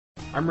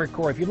I'm Rick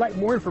Corey. If you'd like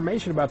more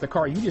information about the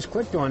car you just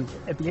clicked on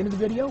at the end of the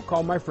video,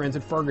 call my friends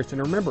at Ferguson.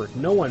 And remember,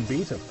 no one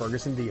beats a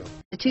Ferguson deal.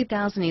 The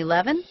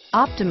 2011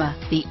 Optima.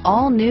 The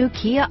all-new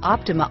Kia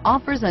Optima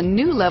offers a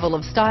new level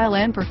of style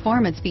and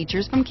performance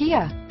features from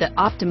Kia. The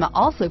Optima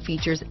also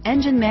features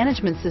engine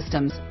management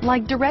systems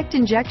like direct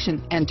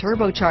injection and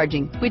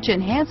turbocharging, which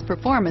enhance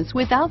performance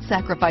without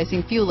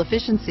sacrificing fuel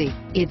efficiency.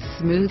 Its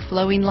smooth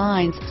flowing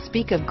lines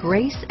speak of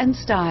grace and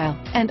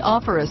style and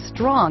offer a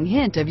strong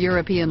hint of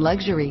European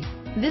luxury.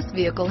 This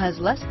vehicle has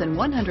less than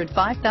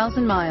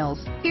 105,000 miles.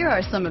 Here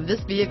are some of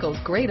this vehicle's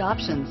great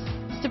options: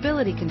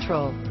 stability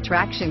control,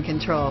 traction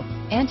control,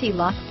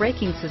 anti-lock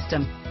braking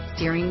system,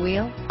 steering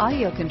wheel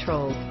audio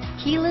controls,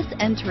 keyless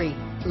entry,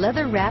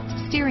 leather-wrapped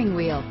steering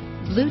wheel,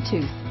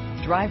 Bluetooth,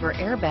 driver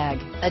airbag,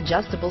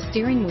 adjustable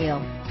steering wheel,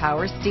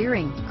 power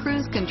steering,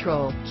 cruise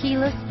control,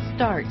 keyless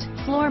start,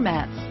 floor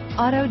mats,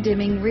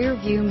 auto-dimming rear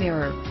view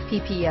mirror,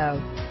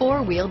 PPO,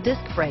 four-wheel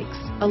disc brakes,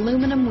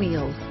 aluminum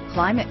wheels,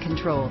 climate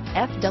control,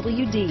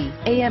 FWD,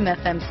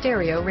 AM/FM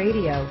stereo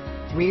radio,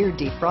 rear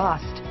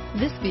defrost.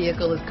 This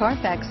vehicle is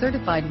Carfax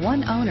certified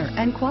one owner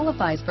and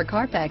qualifies for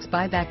Carfax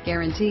buyback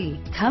guarantee.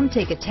 Come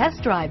take a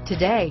test drive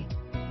today.